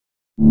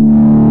Yan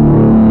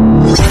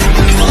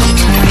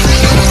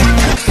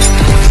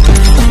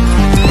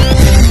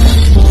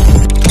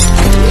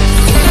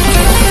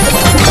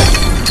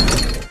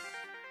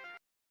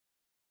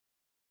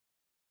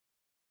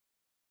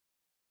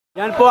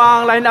po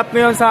ang line up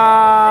ngayon sa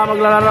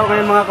maglalaro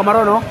ngayon mga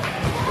kamaro, no?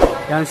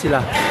 Yan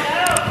sila.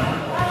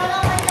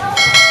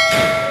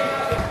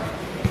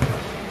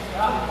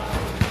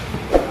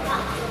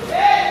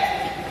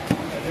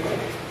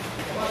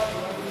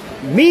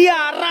 Mia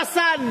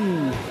ARASAN!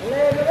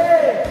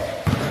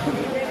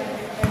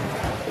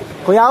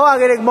 Kuya wa,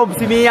 ginig-mob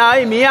si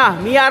Mia ay. Mia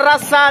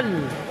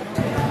ARASAN!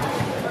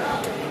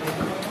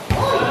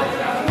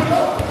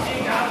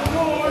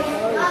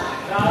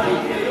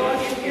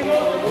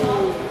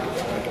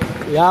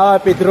 Yeah,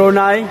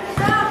 PEDRONA,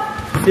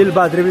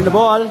 Silva dribbling the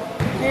ball.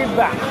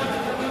 Silva.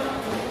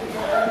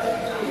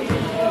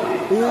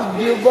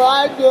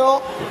 Silva,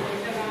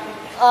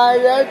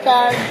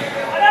 ARASAN.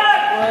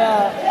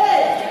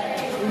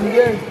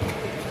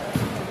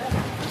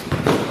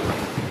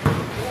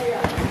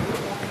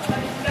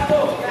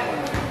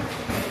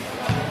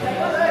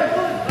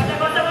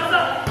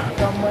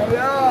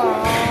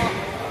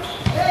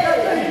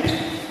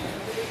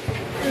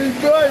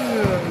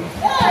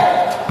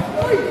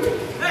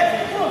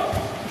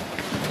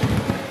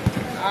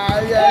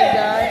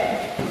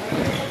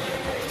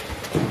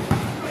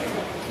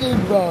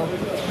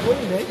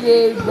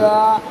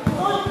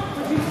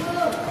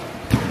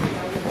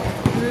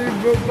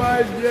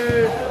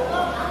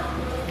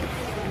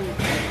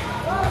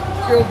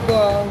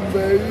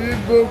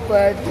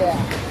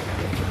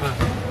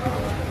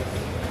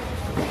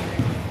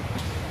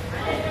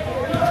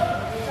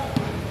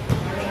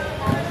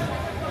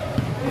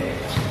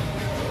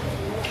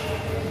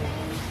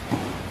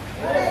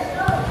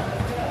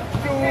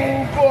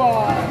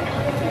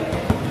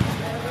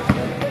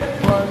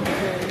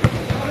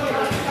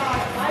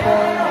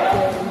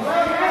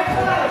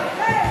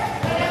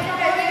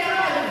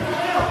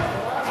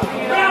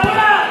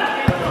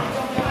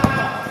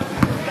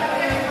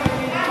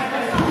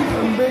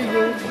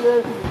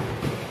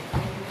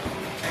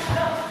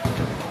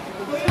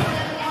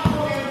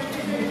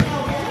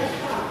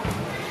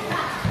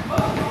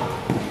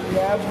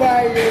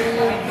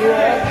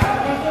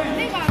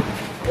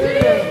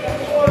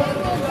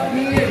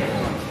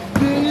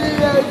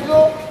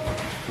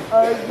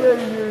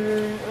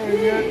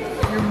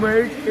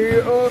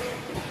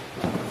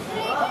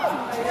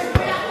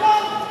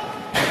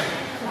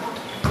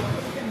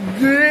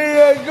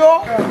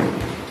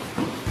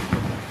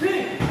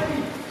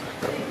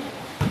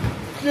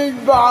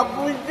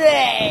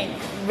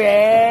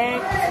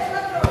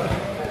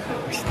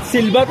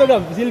 Silva to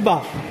them,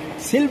 Silva.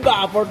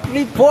 Silva for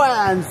 3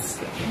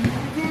 points.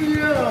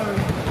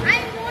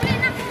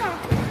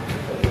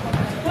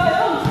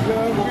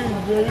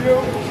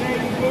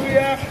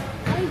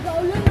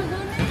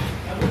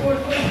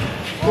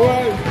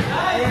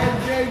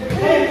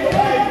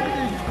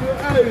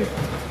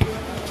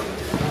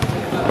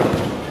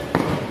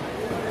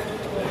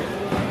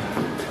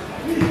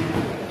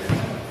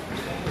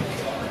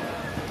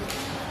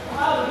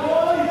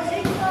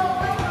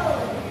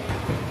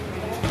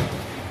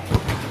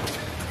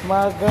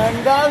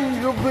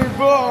 Magandang gabi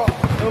po,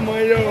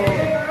 Amayo.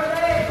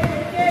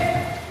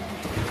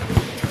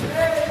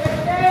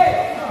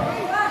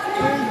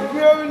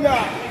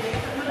 Pedrona,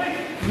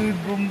 di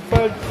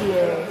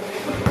Bumpatya.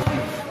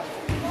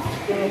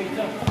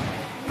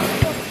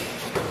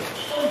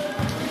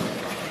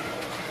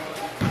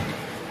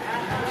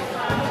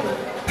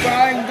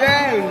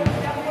 Pandel.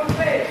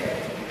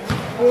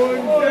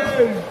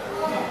 Pandel.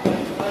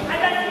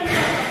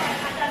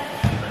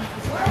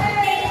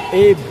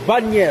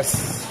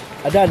 Ibanez.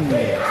 Adan.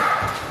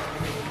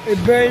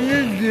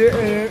 Ibanez di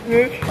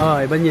anak.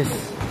 Ibanez.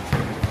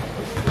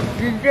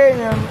 Kita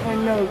yang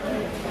anak.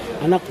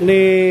 Anak ni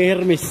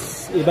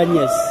Hermes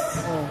Ibanez.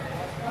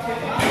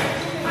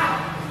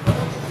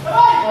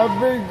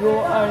 Abi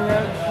ko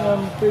anak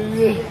ng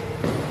Pili.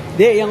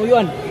 Di, yang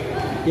uyuan.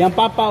 Yang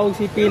papa o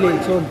si Pili.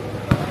 Son.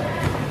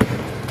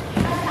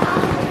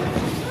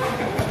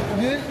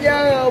 Di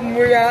siya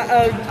mula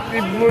ang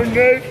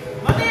tribunal.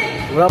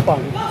 Wala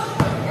pang.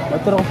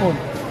 Mikrofon.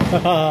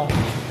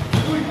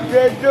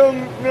 Jatong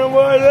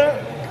nawala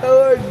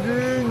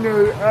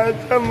Saudi at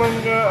sa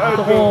mga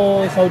Ito ko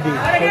Saudi.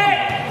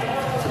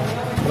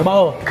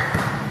 Trabaho.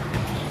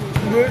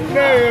 Good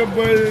na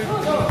yabal.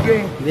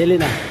 Dili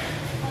na.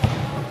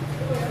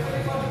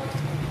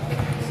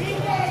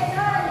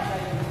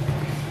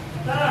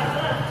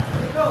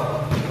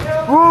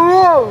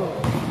 Wow!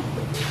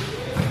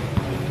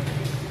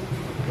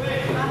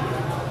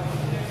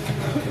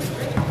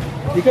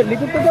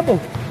 Likod pa ka po.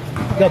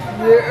 Gab.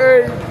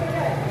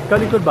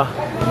 Kalikod ba?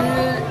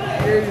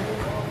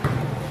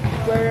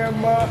 Kaya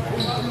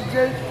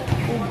ma-itigay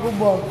ko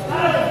ba?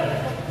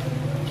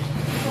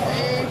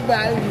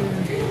 Bali.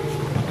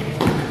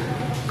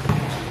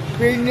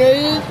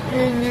 Pinay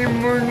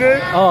mo na.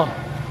 Oo.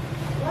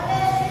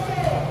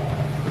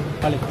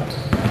 Palit ka.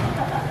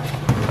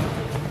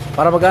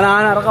 Para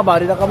mag-ana-ana ka ba?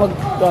 Di na ka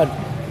mag-doon.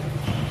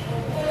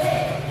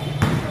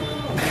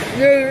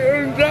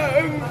 Ngayon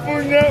saan po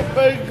na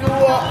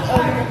pagawa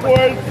ang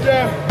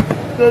kwarta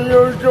sa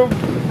YouTube.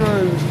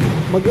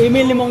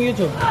 Mag-email ni mong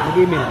YouTube.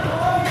 Mag-email.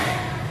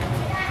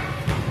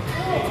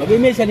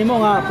 Mag-email siya ni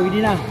mo nga.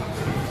 Pwede na.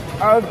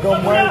 Ako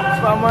may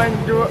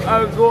pamanto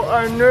ako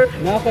ano.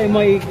 Na kay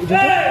may YouTube.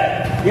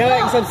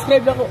 Yeah,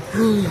 i-subscribe ako.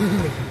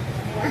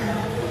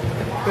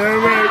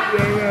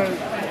 Salamat.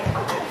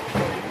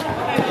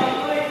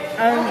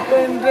 Ang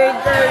ganda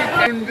kay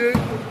ganda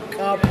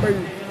kapag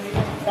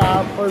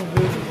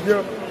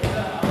video.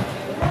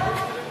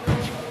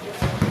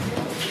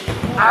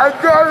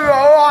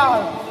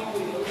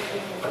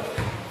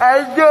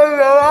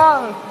 Idol!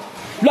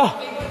 Lah!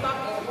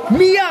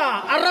 Mia!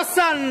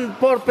 Arasan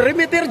for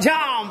perimeter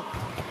jump!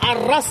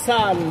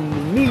 Arasan!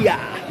 Mia!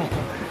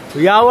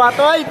 Yawa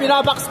to ay!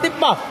 Pinabackstep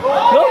ba?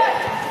 No?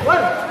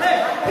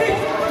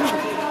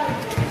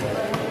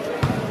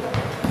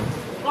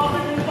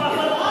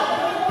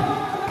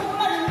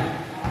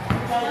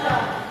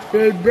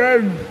 Hey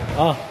Ben!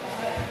 Ah!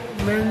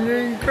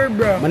 Maning ka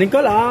ba? Maning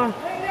ka lang!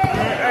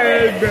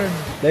 Hey Ben!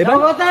 Daiban?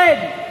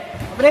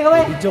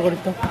 Video ko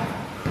dito.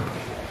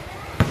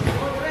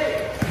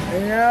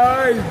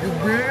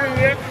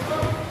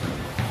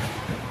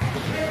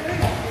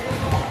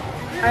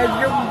 Ay,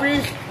 gabi.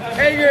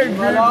 Ay,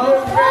 gabi.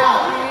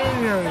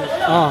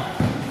 Ah.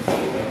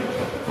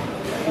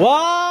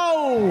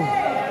 Wow!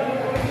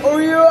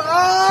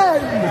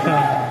 Uyuan!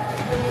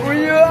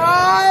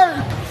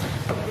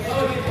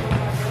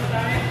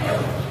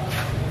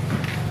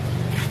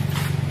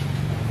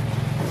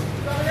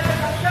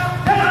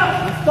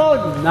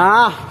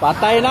 Nah,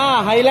 patay na.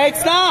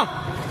 Highlights na.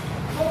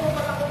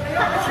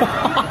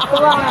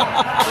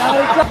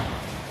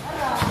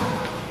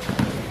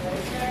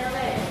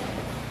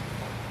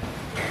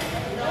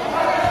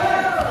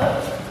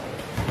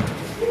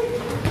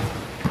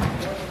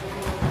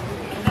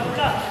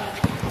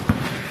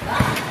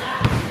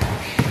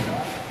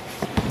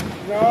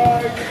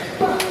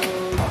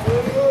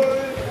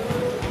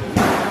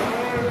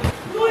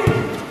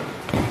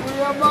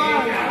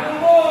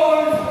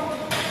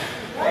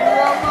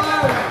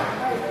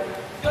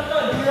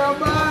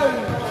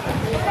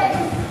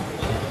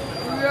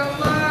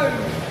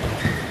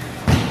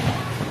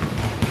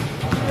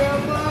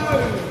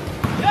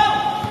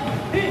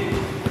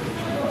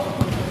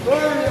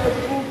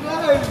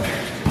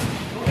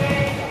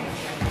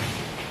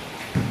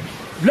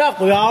 Black,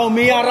 kuya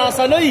Mia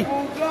ARASAN oy.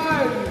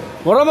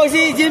 Mura mag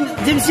si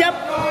Jim Siap.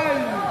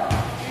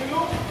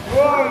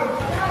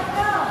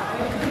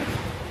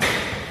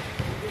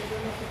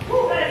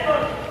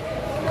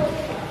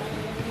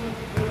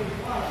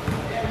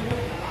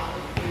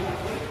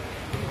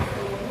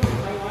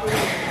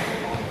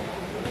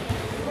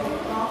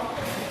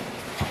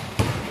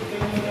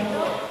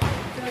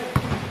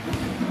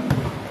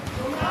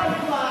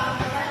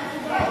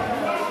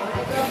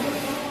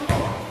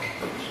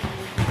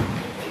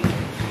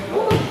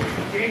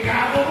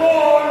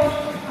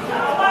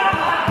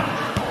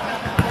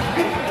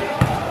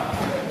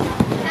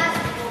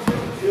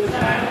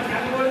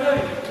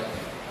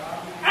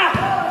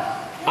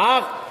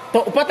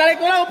 Upat tarik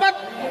ko lang, upat.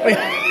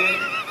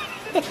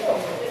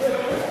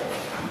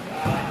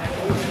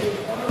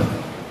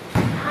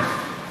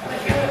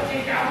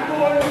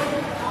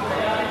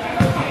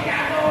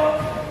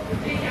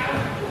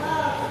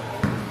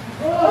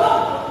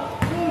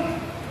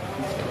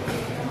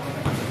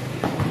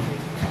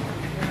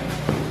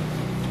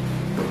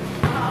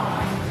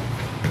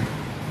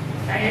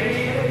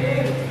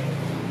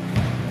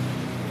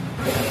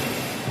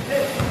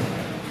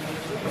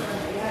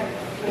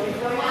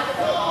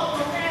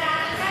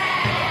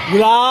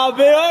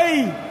 Grabe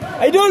ay!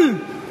 Idol!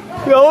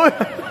 Yun!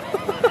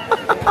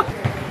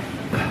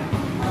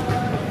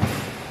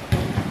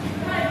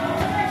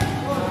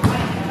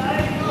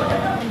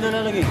 Hindi na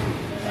lagi.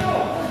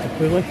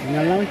 Pwede ba?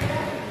 Tingnan lang.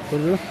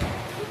 Pwede ba?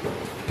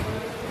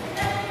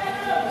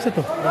 Isa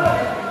to?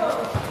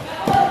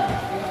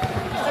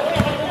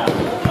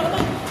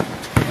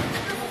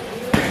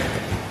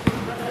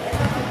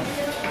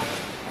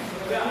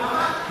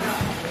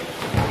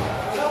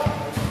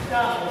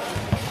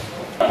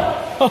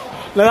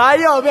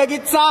 Lalayo, biya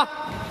gitsa.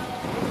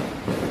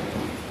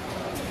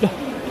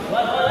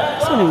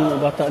 Saan yung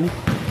bata ni?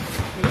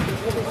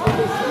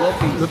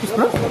 Lopis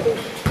bro?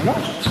 No?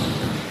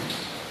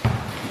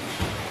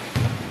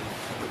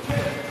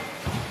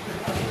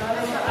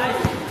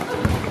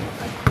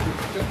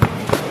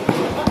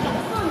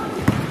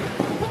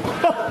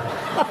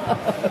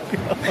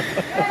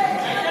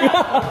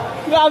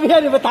 Grabe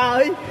yan, iba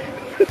tao eh.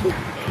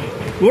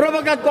 Mura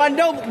magkagkuhan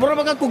daw, mura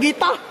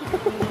magkagkugita.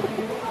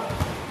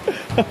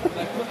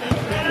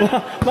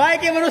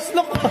 Baik kayak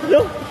merusluk.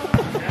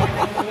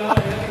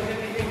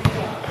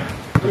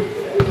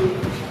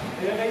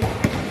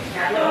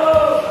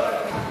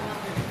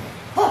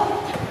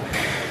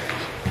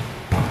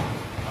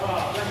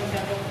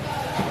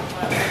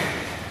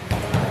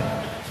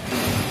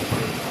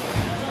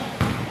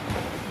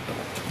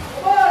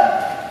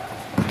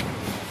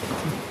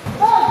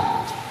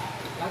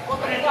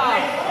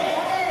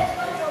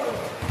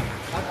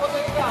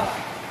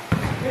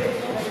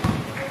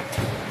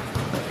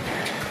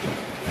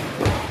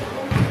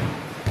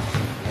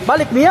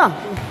 Balik Mia.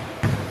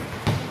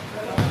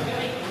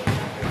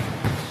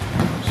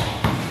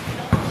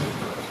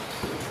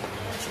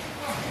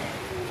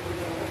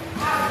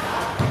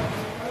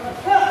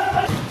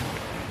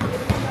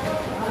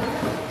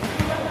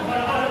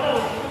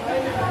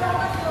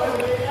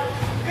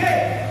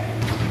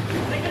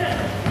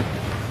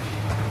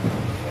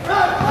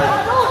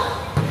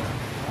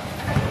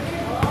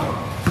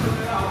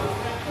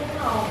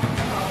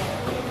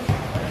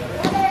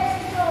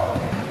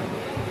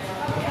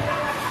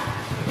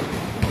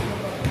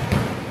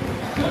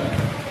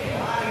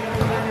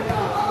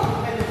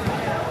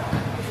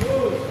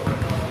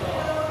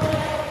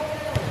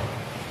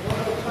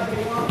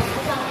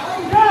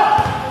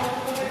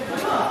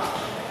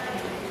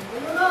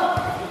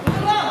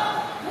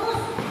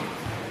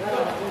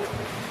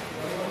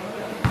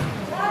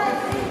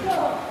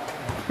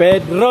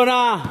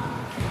 Pedrona.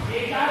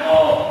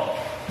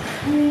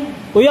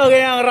 Kuya,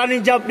 kaya ang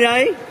running jump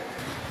niya eh.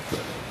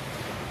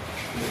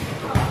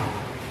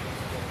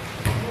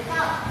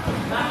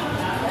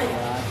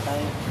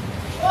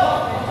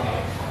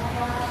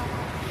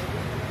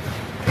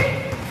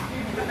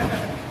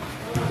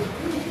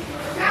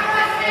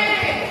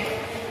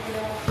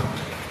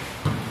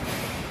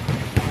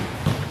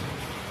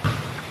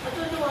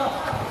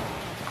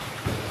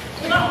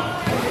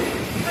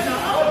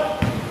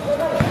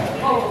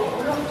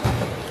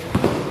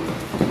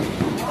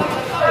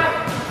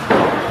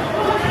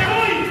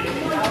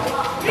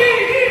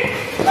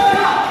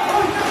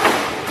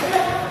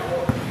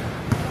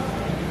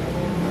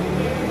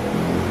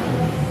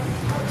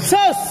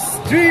 Sus!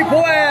 3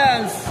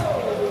 points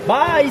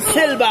by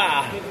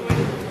Silva.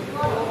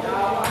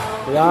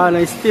 Yan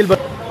ang steal ba?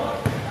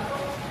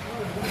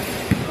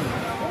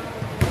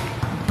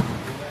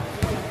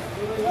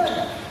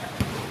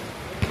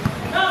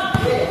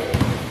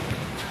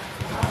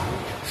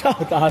 Sa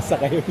taas sa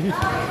kayo.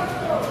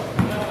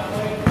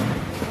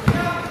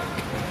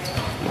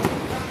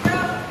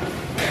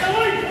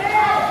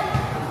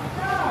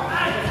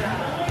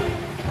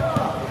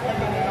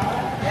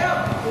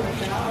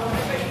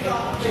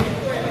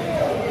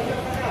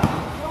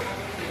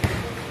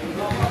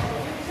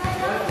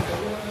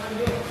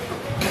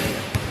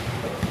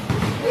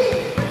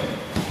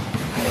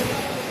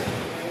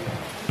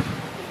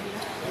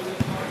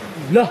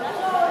 Lah.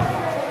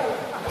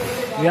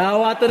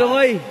 Yawa to dong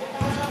oy.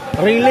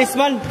 Release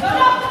man.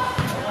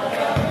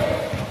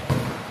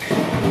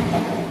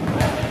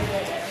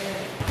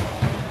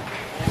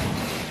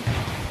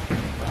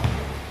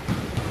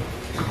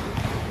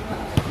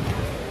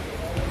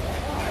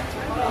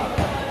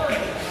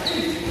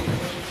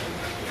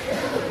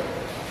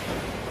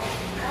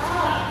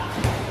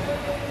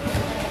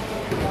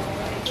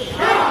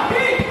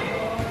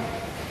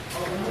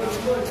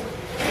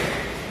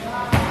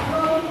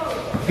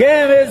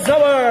 Game is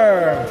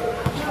over.